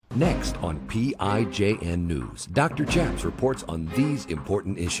Next on PIJN News, Dr. Chaps reports on these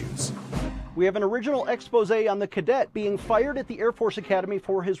important issues. We have an original expose on the cadet being fired at the Air Force Academy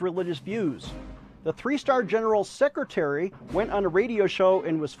for his religious views. The three-star general's secretary went on a radio show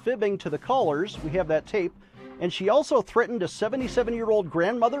and was fibbing to the callers. We have that tape. And she also threatened a 77-year-old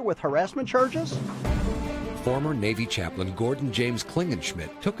grandmother with harassment charges. Former Navy chaplain Gordon James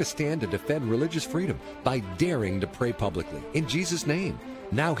Klingenschmidt took a stand to defend religious freedom by daring to pray publicly in Jesus' name.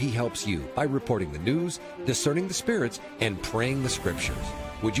 Now he helps you by reporting the news, discerning the spirits, and praying the scriptures.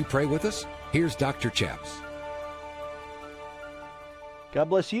 Would you pray with us? Here's Dr. Chaps. God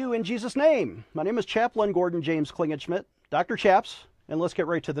bless you in Jesus' name. My name is Chaplain Gordon James Klingenschmidt, Dr. Chaps, and let's get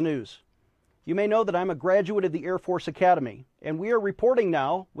right to the news. You may know that I'm a graduate of the Air Force Academy, and we are reporting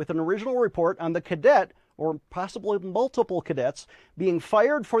now with an original report on the cadet, or possibly multiple cadets, being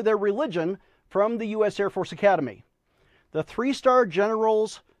fired for their religion from the U.S. Air Force Academy. The three-star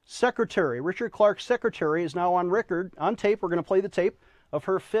general's secretary, Richard Clark's secretary, is now on record, on tape, we're going to play the tape, of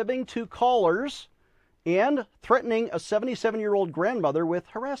her fibbing to callers and threatening a 77-year-old grandmother with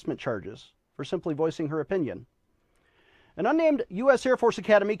harassment charges for simply voicing her opinion. An unnamed U.S. Air Force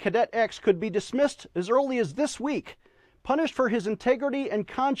Academy Cadet X could be dismissed as early as this week, punished for his integrity and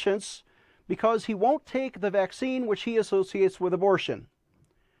conscience because he won't take the vaccine which he associates with abortion.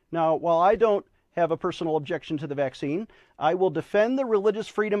 Now, while I don't have a personal objection to the vaccine, I will defend the religious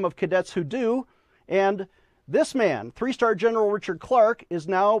freedom of cadets who do, and this man, three-star General Richard Clark, is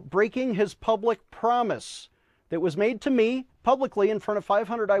now breaking his public promise that was made to me publicly in front of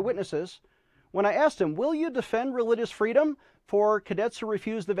 500 eyewitnesses when I asked him, will you defend religious freedom for cadets who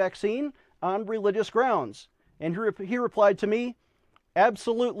refuse the vaccine on religious grounds? And he replied to me,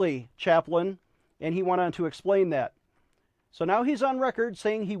 absolutely, Chaplain, and he went on to explain that. So now he's on record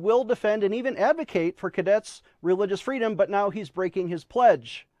saying he will defend and even advocate for cadets' religious freedom, but now he's breaking his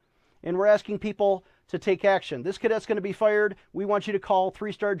pledge. And we're asking people to take action. This cadet's going to be fired. We want you to call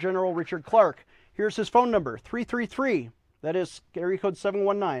three-star General Richard Clark. Here's his phone number, 333. That is area code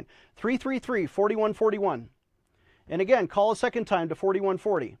 719, 333-4141. And again, call a second time to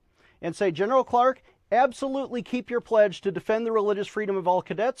 4140 and say, General Clark, absolutely keep your pledge to defend the religious freedom of all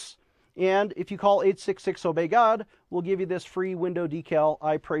cadets. And if you call 866-OBEY-GOD, we'll give you this free window decal,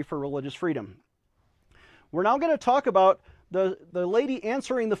 I pray for religious freedom. We're now going to talk about the lady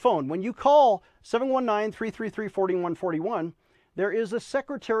answering the phone. When you call 719-333-4141, there is a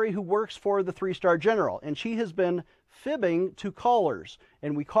secretary who works for the three-star general, and she has been fibbing to callers.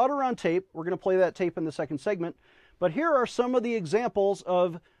 And we caught her on tape. We're going to play that tape in the second segment. But here are some of the examples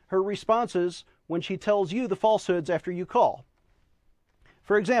of her responses when she tells you the falsehoods after you call.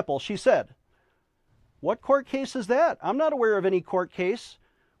 For example, she said, what court case is that? I'm not aware of any court case.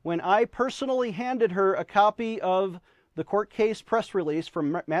 When I personally handed her a copy of the court case press release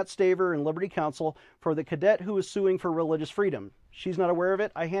from Matt Staver and Liberty Counsel for the cadet who is suing for religious freedom. She's not aware of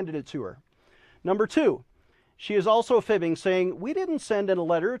it. I handed it to her. Number two, she is also fibbing, saying, we didn't send in a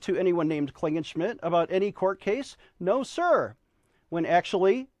letter to anyone named Klingenschmidt about any court case. No, sir. When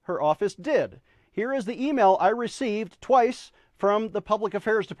actually her office did. Here is the email I received twice from the Public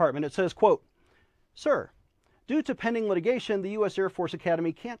Affairs Department. It says, quote, sir, due to pending litigation, the U.S. Air Force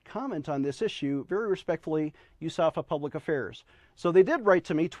Academy can't comment on this issue. Very respectfully, USAFA Public Affairs. So they did write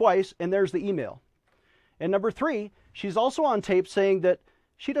to me twice, and there's the email. And number three, she's also on tape saying that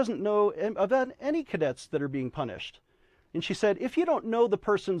she doesn't know about any cadets that are being punished. And she said, if you don't know the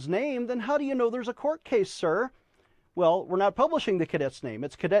person's name, then how do you know there's a court case, sir? Well, we're not publishing the cadet's name.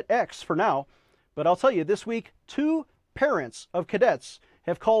 It's Cadet X for now. But I'll tell you, this week, 2 parents of cadets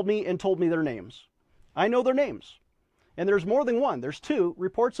have called me and told me their names. I know their names. And there's more than one. There's 2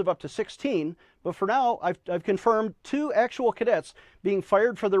 reports of up to 16. But for now, I've confirmed 2 actual cadets being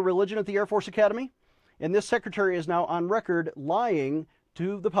fired for their religion at the Air Force Academy. And this secretary is now on record lying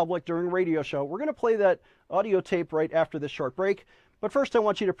to the public during a radio show. We're going to play that audio tape right after this short break. But first, I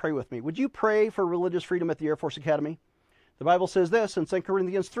want you to pray with me. Would you pray for religious freedom at the Air Force Academy? The Bible says this in 2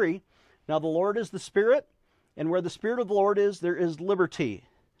 Corinthians 3, now the Lord is the Spirit, and where the Spirit of the Lord is, there is liberty.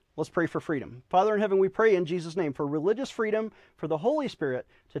 Let's pray for freedom. Father in heaven, we pray in Jesus' name for religious freedom, for the Holy Spirit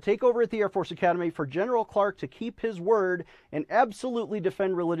to take over at the Air Force Academy, for General Clark to keep his word and absolutely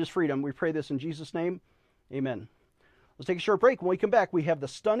defend religious freedom. We pray this in Jesus' name. Amen. Let's take a short break. When we come back, we have the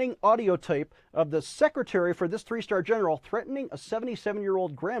stunning audio tape of the secretary for this 3-star general threatening a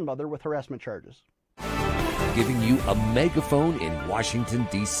 77-year-old grandmother with harassment charges. Giving you a megaphone in Washington,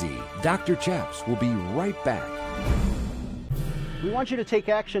 D.C. Dr. Chaps will be right back. We want you to take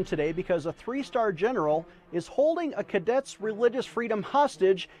action today because a three-star general is holding a cadet's religious freedom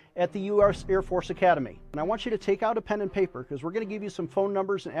hostage at the U.S. Air Force Academy. And I want you to take out a pen and paper because we're going to give you some phone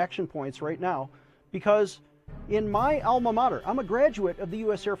numbers and action points right now, because in my alma mater, I'm a graduate of the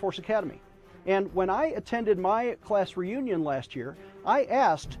U.S. Air Force Academy. And when I attended my class reunion last year, I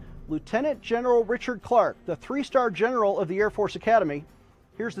asked Lieutenant General Richard Clark, the three-star general of the Air Force Academy,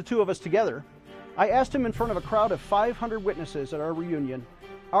 here's the two of us together, I asked him in front of a crowd of 500 witnesses at our reunion,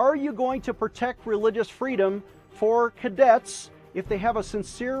 are you going to protect religious freedom for cadets if they have a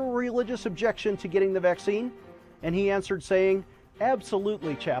sincere religious objection to getting the vaccine? And he answered saying,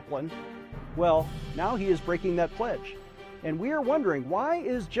 absolutely, Chaplain. Well, now he is breaking that pledge. And we are wondering, why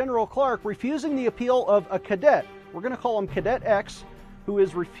is General Clark refusing the appeal of a cadet? We're going to call him Cadet X, who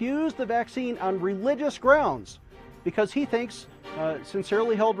has refused the vaccine on religious grounds because he thinks,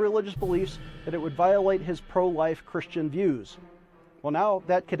 sincerely held religious beliefs, that it would violate his pro-life Christian views. Well, now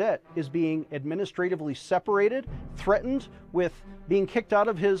that cadet is being administratively separated, threatened with being kicked out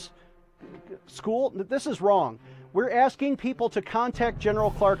of his school. This is wrong. We're asking people to contact General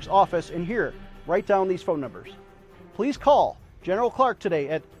Clark's office, and here, write down these phone numbers. Please call General Clark today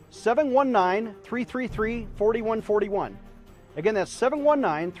at 719-333-4141. Again, that's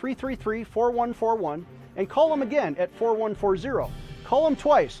 719-333-4141, and call him again at 4140. Call him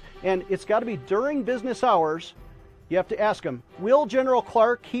twice, and it's got to be during business hours. You have to ask him, will General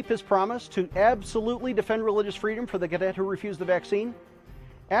Clark keep his promise to absolutely defend religious freedom for the cadet who refused the vaccine?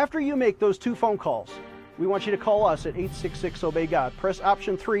 After you make those two phone calls, we want you to call us at 866-OBEY-GOD. Press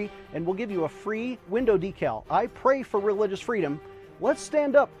option 3, and we'll give you a free window decal. I pray for religious freedom. Let's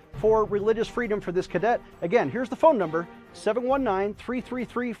stand up for religious freedom for this cadet. Again, here's the phone number,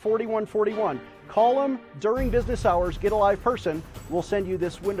 719-333-4141. Call them during business hours, get a live person. We'll send you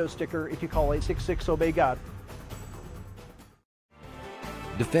this window sticker if you call 866-OBEY-GOD.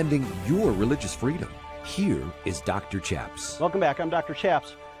 Defending your religious freedom. Here is Dr. Chaps. Welcome back. I'm Dr.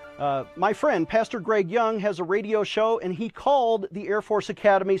 Chaps. My friend, Pastor Greg Young, has a radio show, and he called the Air Force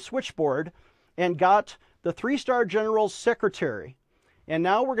Academy switchboard and got the three-star general's secretary. And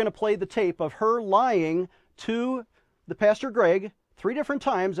now we're going to play the tape of her lying to the Pastor Greg 3 different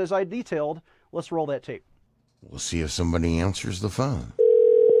times, as I detailed. Let's roll that tape. We'll see if somebody answers the phone.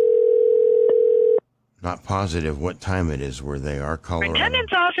 Not positive what time it is where they are. Colorado.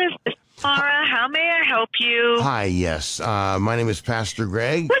 Attendance office, Laura. How may I help you? Hi, yes. My name is Pastor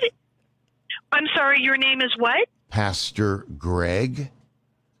Greg. What? I'm sorry, your name is what? Pastor Greg.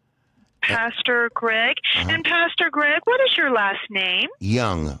 Pastor Greg. And Pastor Greg, what is your last name?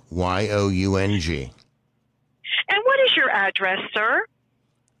 Young, Y-O-U-N-G. And what is your address, sir?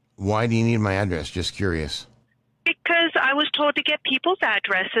 Why do you need my address? Just curious. Because I was told to get people's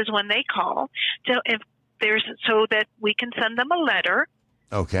addresses when they call, so that we can send them a letter.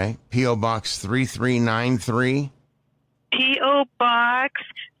 Okay. P.O. Box 3393. P.O. Box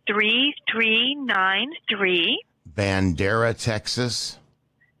 3393. Bandera, Texas.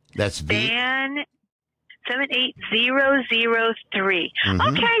 That's B. 78003.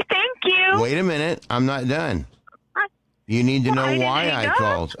 Okay, thank you. Wait a minute. I'm not done. You need to know why I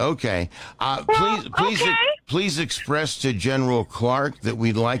called. Okay. Please express to General Clark that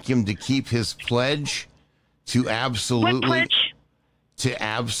we'd like him to keep his pledge to absolutely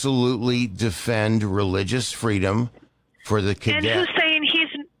defend religious freedom for the cadet. And who's saying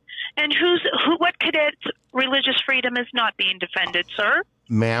what cadet's religious freedom is not being defended, sir?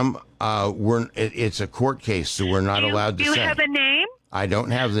 Ma'am, it's a court case, so we're not allowed to say. Do you have a name? I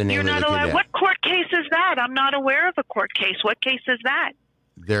don't have the name of the cadet. You're not allowed. What court case is that? I'm not aware of a court case. What case is that?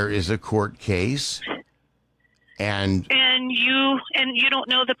 There is a court case, and you don't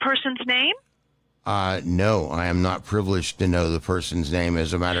know the person's name? No, I am not privileged to know the person's name.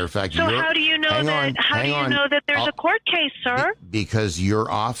 As a matter of fact, so how do you know that? How do you know that there's a court case, sir? Because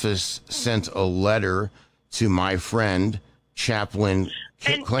your office sent a letter to my friend Chaplain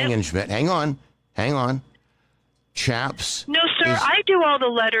Klingenschmidt. Hang on. Chaps. No, sir. I do all the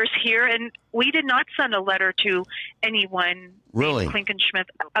letters here, and we did not send a letter to anyone really Klingenschmidt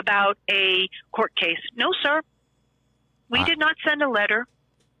about a court case. No, sir. We did not send a letter.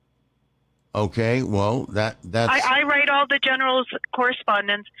 Okay, well, that's... I write all the general's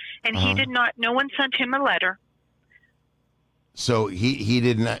correspondence, and he did not... No one sent him a letter. So he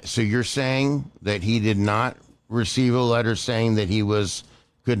did not... So you're saying that he did not receive a letter saying that he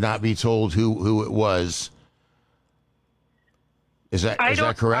could not be told who it was? Is that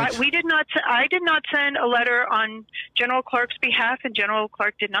correct? I did not send a letter on General Clark's behalf, and General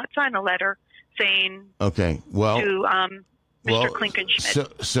Clark did not sign a letter saying... Okay, well... To Mr.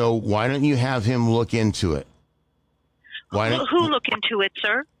 Klingenschmidt. So why don't you have him look into it? Who look into it,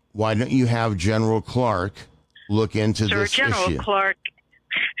 sir? Why don't you have General Clark look into Sir, this General issue? Clark.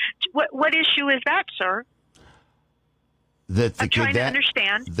 What issue is that, sir? That I'm trying to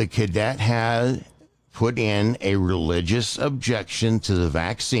understand. The cadet had put in a religious objection to the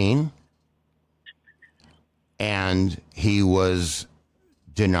vaccine, and he was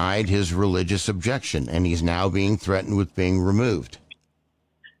denied his religious objection, and he's now being threatened with being removed.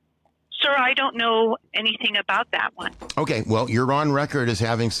 Sir, I don't know anything about that one. Okay, well, you're on record as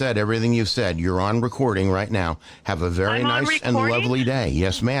having said everything you've said. You're on recording right now. Have a very nice and lovely day.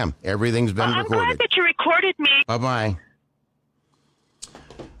 Yes, ma'am. Everything's been recorded. I'm glad that you recorded me. Bye-bye.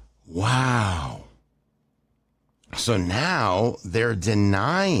 Wow. So now they're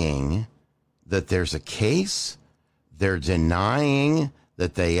denying that there's a case. They're denying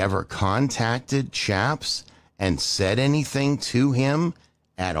that they ever contacted Chaps and said anything to him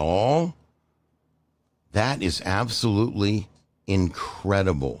at all. That is absolutely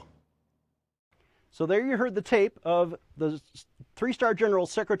incredible. So there you heard the tape of the three-star general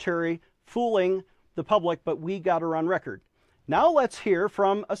secretary fooling the public, but we got her on record. Now let's hear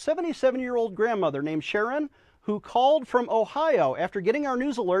from a 77-year-old grandmother named Sharon, who called from Ohio. After getting our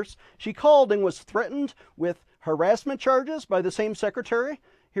news alerts, she called and was threatened with harassment charges by the same secretary.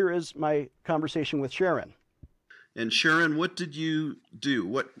 Here is my conversation with Sharon. And Sharon, what did you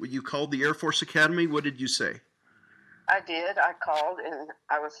do? You called the Air Force Academy? What did you say? I did. I called, and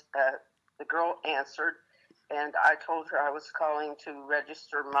the girl answered, and I told her I was calling to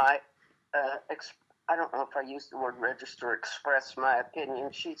register my, I don't know if I used the word register, express my opinion.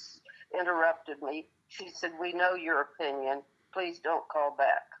 She interrupted me. She said, "We know your opinion. Please don't call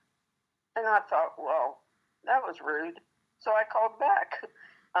back." And I thought, well, that was rude. So I called back.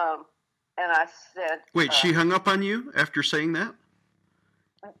 And I said... Wait, she hung up on you after saying that?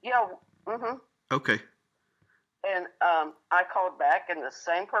 Yeah. Mm-hmm. Okay. And I called back, and the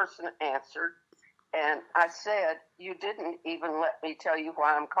same person answered. And I said, "You didn't even let me tell you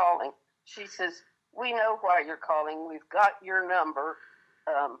why I'm calling." She says, "We know why you're calling. We've got your number."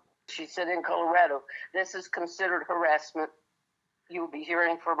 She said, "In Colorado, this is considered harassment. You'll be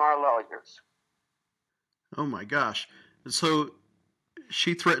hearing from our lawyers." Oh, my gosh. So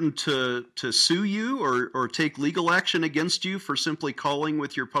she threatened to sue you or take legal action against you for simply calling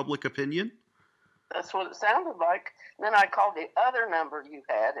with your public opinion? That's what it sounded like. Then I called the other number you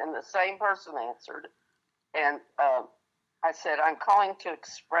had, and the same person answered. And I said, "I'm calling to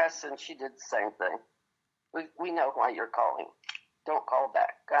express," and she did the same thing. We know why you're calling. Don't call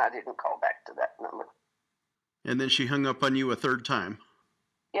back. I didn't call back to that number. And then she hung up on you a third time?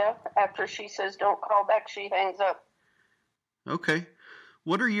 Yeah, after she says don't call back, she hangs up. Okay.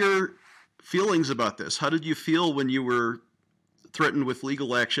 What are your feelings about this? How did you feel when you were threatened with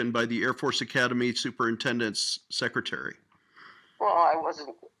legal action by the Air Force Academy Superintendent's secretary? Well, I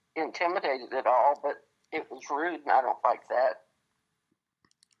wasn't intimidated at all, but it was rude, and I don't like that.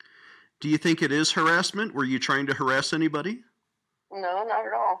 Do you think it is harassment? Were you trying to harass anybody? No, not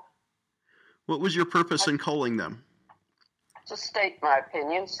at all. What was your purpose in calling them? To state my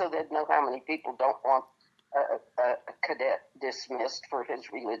opinion so they'd know how many people don't want a cadet dismissed for his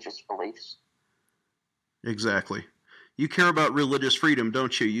religious beliefs. Exactly. You care about religious freedom,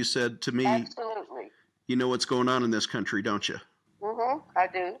 don't you? You said to me, absolutely. You know what's going on in this country, don't you? Mm-hmm, I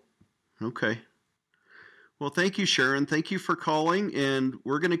do. Okay. Well, thank you, Sharon. Thank you for calling, and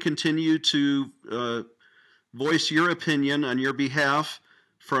we're going to continue to voice your opinion on your behalf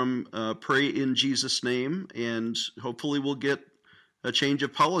from Pray in Jesus' Name, and hopefully we'll get a change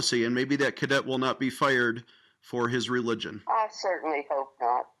of policy, and maybe that cadet will not be fired for his religion. I certainly hope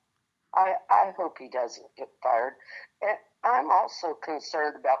not. I hope he doesn't get fired. And I'm also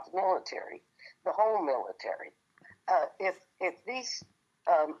concerned about the military, the whole military. If these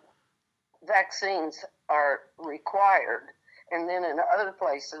vaccines are required, and then in other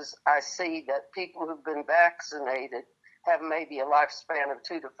places I see that people who've been vaccinated have maybe a lifespan of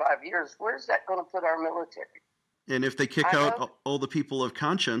 2 to 5 years, where's that going to put our military? And if they kick out all the people of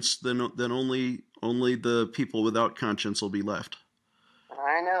conscience, then only the people without conscience will be left.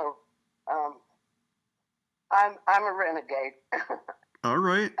 I know. I'm a renegade. All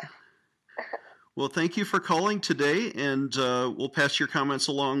right. Well, thank you for calling today, and we'll pass your comments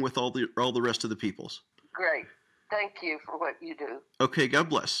along with all the rest of the peoples. Great. Thank you for what you do. Okay, God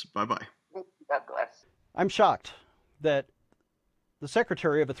bless. Bye-bye. God bless. I'm shocked that the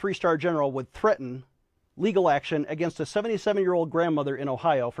secretary of a three-star general would threaten legal action against a 77-year-old grandmother in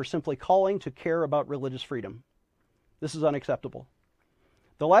Ohio for simply calling to care about religious freedom. This is unacceptable.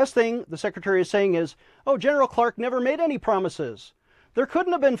 The last thing the secretary is saying is, "Oh, General Clark never made any promises." There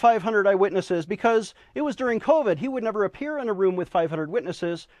couldn't have been 500 eyewitnesses because it was during COVID. He would never appear in a room with 500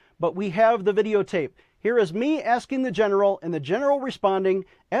 witnesses, but we have the videotape. Here is me asking the general, and the general responding,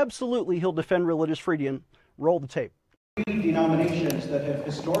 absolutely he'll defend religious freedom. Roll the tape. Denominations that have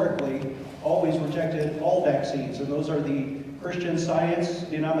historically always rejected all vaccines, and those are the Christian Science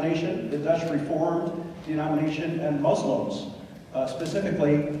denomination, the Dutch Reformed denomination, and Muslims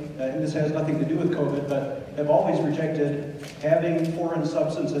specifically, and this has nothing to do with COVID, but have always rejected having foreign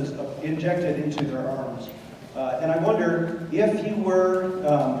substances injected into their arms. And I wonder if you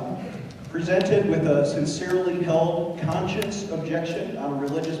were presented with a sincerely held conscience objection on a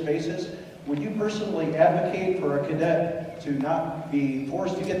religious basis, would you personally advocate for a cadet to not be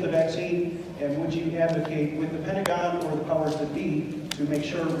forced to get the vaccine, and would you advocate with the Pentagon or the powers that be to make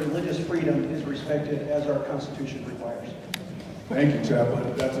sure religious freedom is respected as our Constitution requires? Thank you,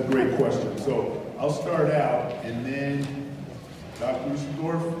 Chaplain. That's a great question. So I'll start out, and then Dr.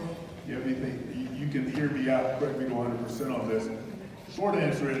 Uschendorf, you have anything? You can hear me out, correct me to 100% on this. Short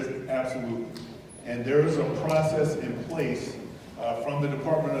answer is absolutely. And there is a process in place from the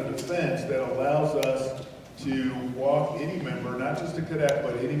Department of Defense that allows us to walk any member, not just a cadet,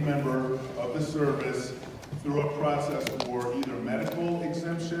 but any member of the service through a process for either medical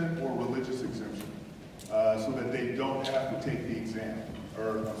exemption or religious exemption, so that they don't have to take the exam,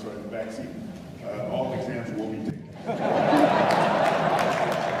 or I'm sorry, the vaccine. All exams will be taken.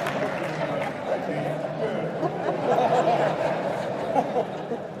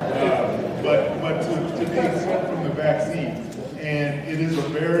 But to be exempt from the vaccine, and it is a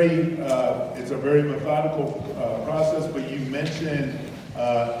very methodical process. But you mentioned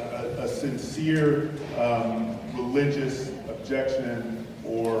a sincere religious objection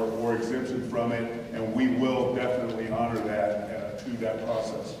or exemption from it, and we will definitely honor that through that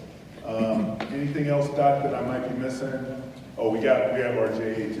process. Anything else, Doc, that I might be missing? Oh, we have our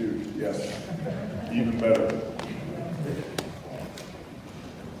JA too. Yes, even better.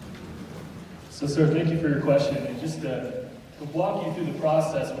 So, sir, thank you for your question. And just to walk you through the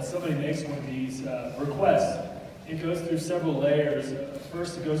process, when somebody makes one of these requests, it goes through several layers.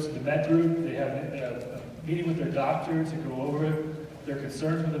 First, it goes to the med group. They have a meeting with their doctor to go over their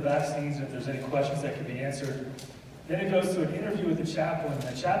concerns with the vaccines, and if there's any questions that can be answered. Then it goes to an interview with the chaplain.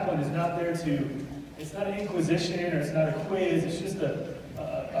 The chaplain is not there it's not an inquisition or it's not a quiz. It's just a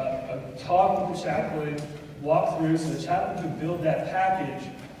talk with the chaplain, walk through, so the chaplain can build that package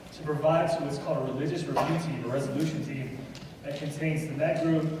to provide to what's called a religious review team, a resolution team, that contains the med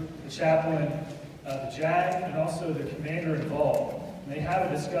group, the chaplain, the JAG, and also the commander involved. And they have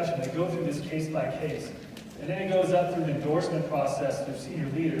a discussion. They go through this case by case. And then it goes up through the endorsement process through senior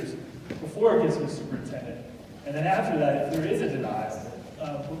leaders before it gets to the superintendent. And then after that, if there is a denial,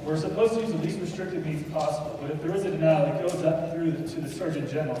 we're supposed to use the least restrictive means possible, but if there is a denial, it goes up through to the Surgeon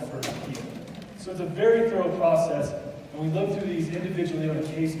General for an appeal. So it's a very thorough process, and we look through these individually on a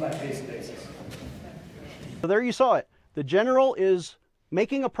case-by-case basis. So there you saw it. The general is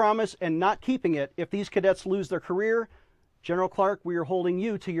making a promise and not keeping it if these cadets lose their career. General Clark, we are holding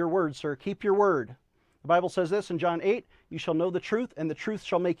you to your word, sir. Keep your word. The Bible says this in John 8, you shall know the truth, and the truth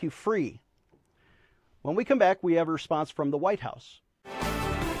shall make you free. When we come back, we have a response from the White House.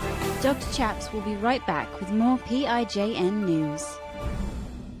 Dr. Chaps will be right back with more PIJN news.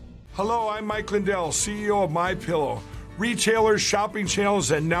 Hello, I'm Mike Lindell, CEO of MyPillow. Retailers, shopping channels,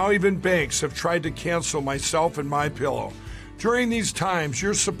 and now even banks have tried to cancel myself and MyPillow. During these times,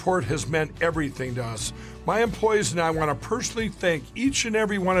 your support has meant everything to us. My employees and I want to personally thank each and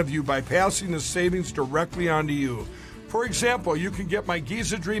every one of you by passing the savings directly on to you. For example, you can get my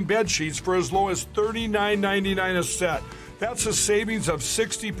Giza Dream bed sheets for as low as $39.99 a set. That's a savings of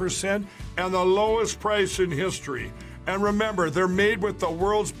 60% and the lowest price in history. And remember, they're made with the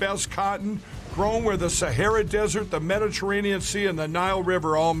world's best cotton, grown where the Sahara Desert, the Mediterranean Sea, and the Nile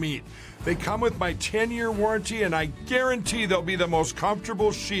River all meet. They come with my 10-year warranty, and I guarantee they'll be the most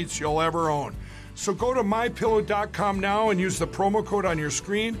comfortable sheets you'll ever own. So go to MyPillow.com now and use the promo code on your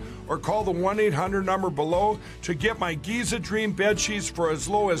screen, or call the 1-800 number below to get my Giza Dream bed sheets for as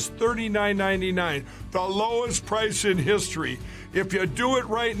low as $39.99, the lowest price in history. If you do it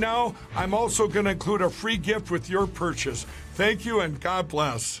right now, I'm also going to include a free gift with your purchase. Thank you and God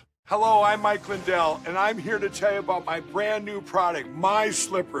bless. Hello, I'm Mike Lindell, and I'm here to tell you about my brand new product, My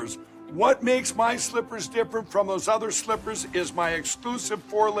Slippers. What makes my slippers different from those other slippers is my exclusive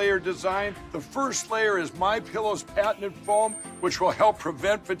 4-layer design. The first layer is MyPillow's patented foam, which will help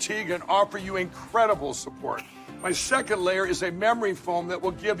prevent fatigue and offer you incredible support. My second layer is a memory foam that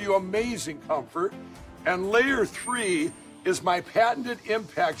will give you amazing comfort. And layer 3 is my patented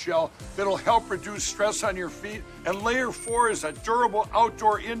impact gel that'll help reduce stress on your feet. And layer 4 is a durable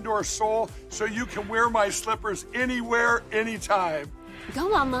outdoor-indoor sole so you can wear my slippers anywhere, anytime.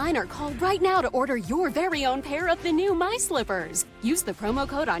 Go online or call right now to order your very own pair of the new My Slippers. Use the promo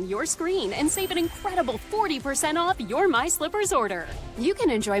code on your screen and save an incredible 40% off your My Slippers order. You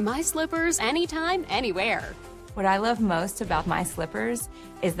can enjoy My Slippers anytime, anywhere. What I love most about my slippers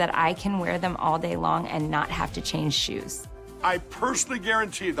is that I can wear them all day long and not have to change shoes. I personally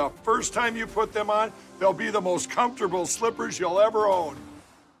guarantee the first time you put them on, they'll be the most comfortable slippers you'll ever own.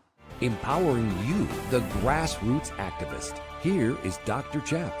 Empowering you, the grassroots activist. Here is Dr.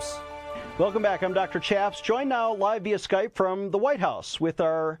 Chaps. Welcome back. I'm Dr. Chaps, joined now live via Skype from the White House with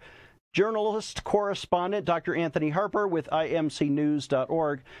our journalist correspondent, Dr. Anthony Harper with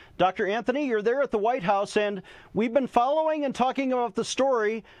imcnews.org. Dr. Anthony, you're there at the White House, and we've been following and talking about the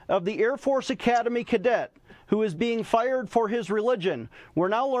story of the Air Force Academy cadet who is being fired for his religion. We're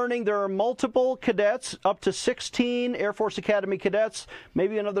now learning there are multiple cadets, up to 16 Air Force Academy cadets,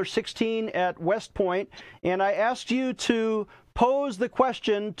 maybe another 16 at West Point, and I asked you to pose the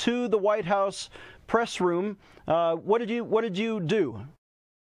question to the White House press room. What did you do?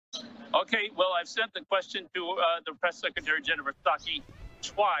 Okay, well, I've sent the question to the Press Secretary, Jennifer Psaki,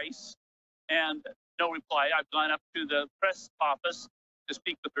 twice, and no reply. I've gone up to the press office to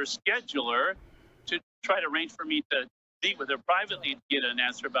speak with her scheduler to try to arrange for me to meet with her privately to get an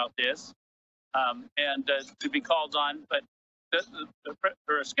answer about this and to be called on. But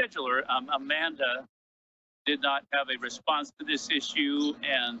her scheduler, Amanda, did not have a response to this issue,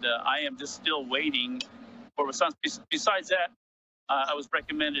 and I am just still waiting for a response. Besides that, I was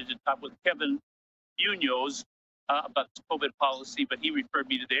recommended to talk with Kevin Munoz about the COVID policy, but he referred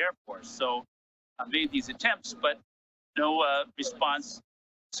me to the Air Force. So I made these attempts, but no response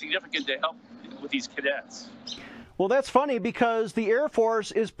significant to help with these cadets. Well, that's funny because the Air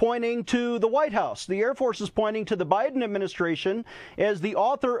Force is pointing to the White House. The Air Force is pointing to the Biden administration as the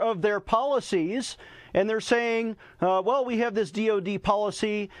author of their policies. And they're saying, well, we have this DOD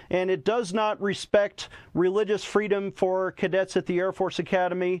policy, and it does not respect religious freedom for cadets at the Air Force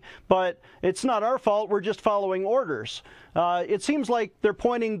Academy, but it's not our fault. We're just following orders. It seems like they're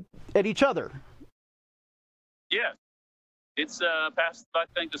pointing at each other. Yeah, it's past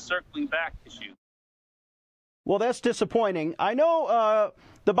the circling back issue. Well, that's disappointing. I know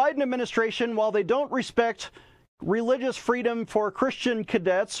the Biden administration, while they don't respect religious freedom for Christian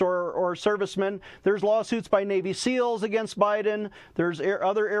cadets or servicemen, there's lawsuits by Navy SEALs against Biden. There's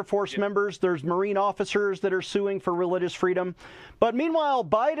other Air Force members. There's Marine officers that are suing for religious freedom. But meanwhile,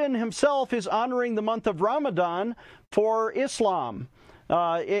 Biden himself is honoring the month of Ramadan for Islam.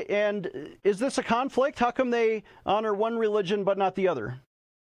 And is this a conflict? How come they honor one religion but not the other?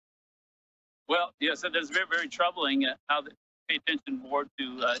 Well, yes, it is very, very troubling how they pay attention more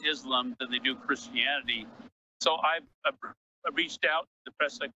to Islam than they do Christianity. So I've reached out to the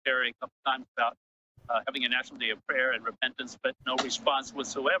press secretary a couple times about having a National Day of Prayer and Repentance, but no response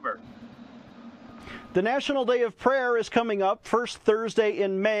whatsoever. The National Day of Prayer is coming up first Thursday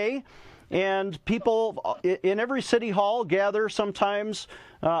in May, and people in every city hall gather sometimes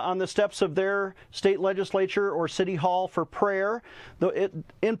on the steps of their state legislature or city hall for prayer.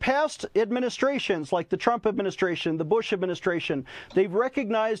 In past administrations, like the Trump administration, the Bush administration, they've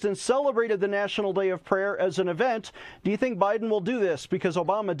recognized and celebrated the National Day of Prayer as an event. Do you think Biden will do this? Because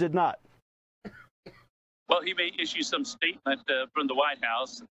Obama did not. Well, he may issue some statement from the White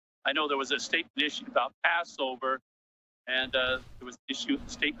House. I know there was a statement issued about Passover, and there was a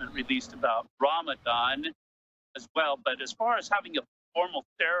statement released about Ramadan as well. But as far as having a formal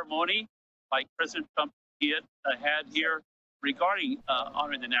ceremony like President Trump had here regarding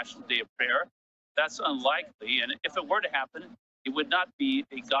honoring the National Day of Prayer, that's unlikely. And if it were to happen, it would not be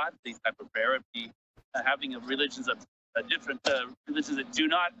a godly type of prayer. It would be having religions of different religions that do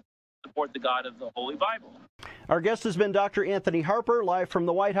not support the God of the Holy Bible. Our guest has been Dr. Anthony Harper, live from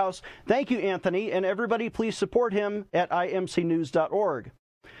the White House. Thank you, Anthony, and everybody please support him at imcnews.org.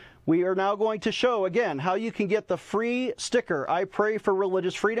 We are now going to show, again, how you can get the free sticker, I Pray for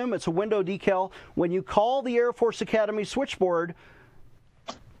Religious Freedom. It's a window decal. When you call the Air Force Academy switchboard,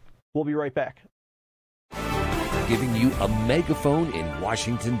 we'll be right back. Giving you a megaphone in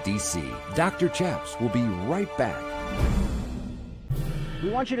Washington, D.C. Dr. Chaps will be right back. We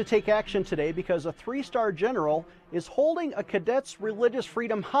want you to take action today because a 3-star general is holding a cadet's religious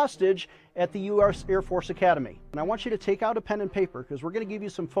freedom hostage at the U.S. Air Force Academy. And I want you to take out a pen and paper because we're going to give you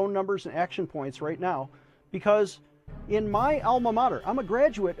some phone numbers and action points right now, because in my alma mater, I'm a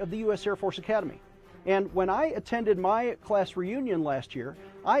graduate of the U.S. Air Force Academy. And when I attended my class reunion last year,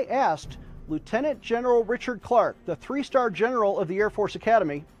 I asked, Lieutenant General Richard Clark, the 3-star general of the Air Force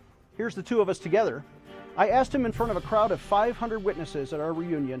Academy, here's the two of us together. I asked him in front of a crowd of 500 witnesses at our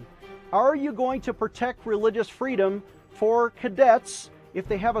reunion, are you going to protect religious freedom for cadets if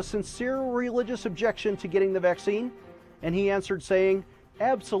they have a sincere religious objection to getting the vaccine? And he answered saying,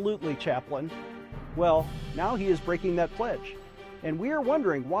 absolutely, Chaplain. Well, now he is breaking that pledge. And we are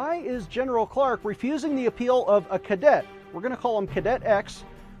wondering, why is General Clark refusing the appeal of a cadet? We're going to call him Cadet X,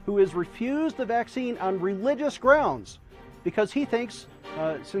 who has refused the vaccine on religious grounds because he thinks,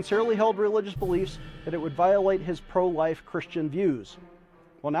 sincerely held religious beliefs, that it would violate his pro-life Christian views.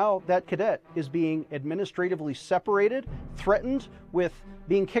 Well, now that cadet is being administratively separated, threatened with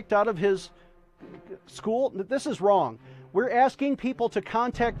being kicked out of his school. This is wrong. We're asking people to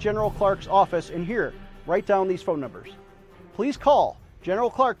contact General Clark's office, and here, write down these phone numbers. Please call General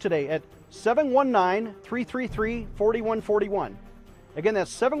Clark today at 719-333-4141. Again,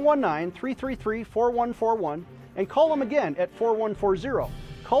 that's 719-333-4141, and call him again at 4140.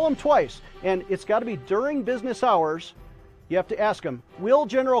 Call him twice, and it's got to be during business hours. You have to ask him, will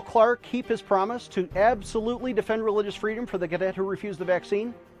General Clark keep his promise to absolutely defend religious freedom for the cadet who refused the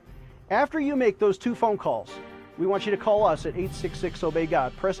vaccine? After you make those 2 phone calls, we want you to call us at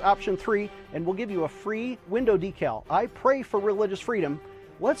 866-OBEY-GOD. Press option 3, and we'll give you a free window decal. I pray for religious freedom.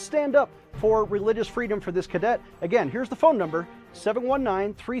 Let's stand up for religious freedom for this cadet. Again, here's the phone number,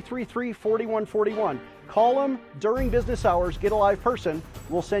 719-333-4141. Call him during business hours, get a live person.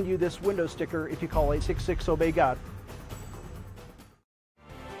 We'll send you this window sticker if you call 866-OBEY-GOD.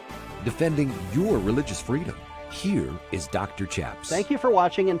 Defending your religious freedom. Here is Dr. Chaps. Thank you for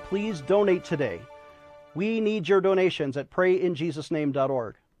watching, and please donate today. We need your donations at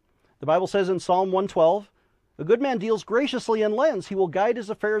prayinjesusname.org. The Bible says in Psalm 112, a good man deals graciously and lends. He will guide his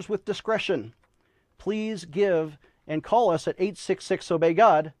affairs with discretion. Please give and call us at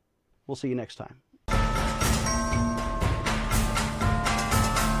 866-OBEY-GOD. We'll see you next time.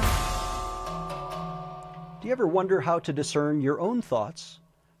 Do you ever wonder how to discern your own thoughts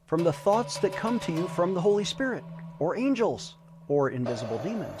from the thoughts that come to you from the Holy Spirit, or angels, or invisible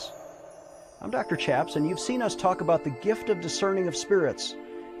demons? I'm Dr. Chaps, and you've seen us talk about the gift of discerning of spirits.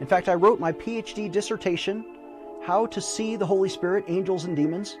 In fact, I wrote my PhD dissertation, How to See the Holy Spirit, Angels and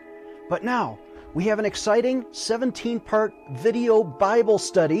Demons. But now, we have an exciting 17-part video Bible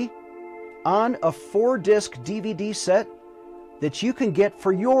study on a 4-disc DVD set that you can get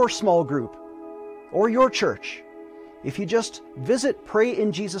for your small group or your church. If you just visit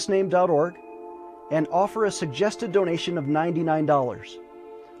prayinjesusname.org and offer a suggested donation of $99.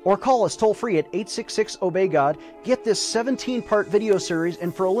 Or call us toll-free at 866-OBEY-GOD. Get this 17-part video series,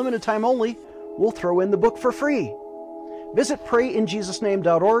 and for a limited time only, we'll throw in the book for free. Visit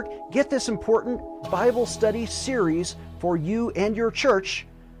prayinjesusname.org. Get this important Bible study series for you and your church,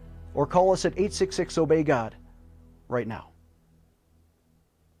 or call us at 866-OBEY-GOD right now.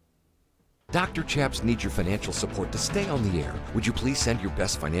 Dr. Chaps needs your financial support to stay on the air. Would you please send your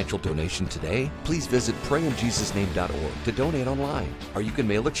best financial donation today? Please visit prayinjesusname.org to donate online, or you can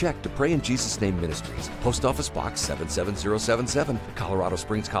mail a check to Pray in Jesus' Name Ministries, Post Office Box 77077, Colorado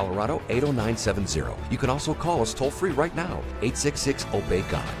Springs, Colorado 80970. You can also call us toll-free right now,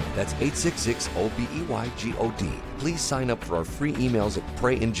 866-OBEY-GOD. That's 866-OBEYGOD. Please sign up for our free emails at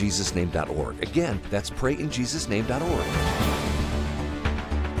prayinjesusname.org. Again, that's prayinjesusname.org.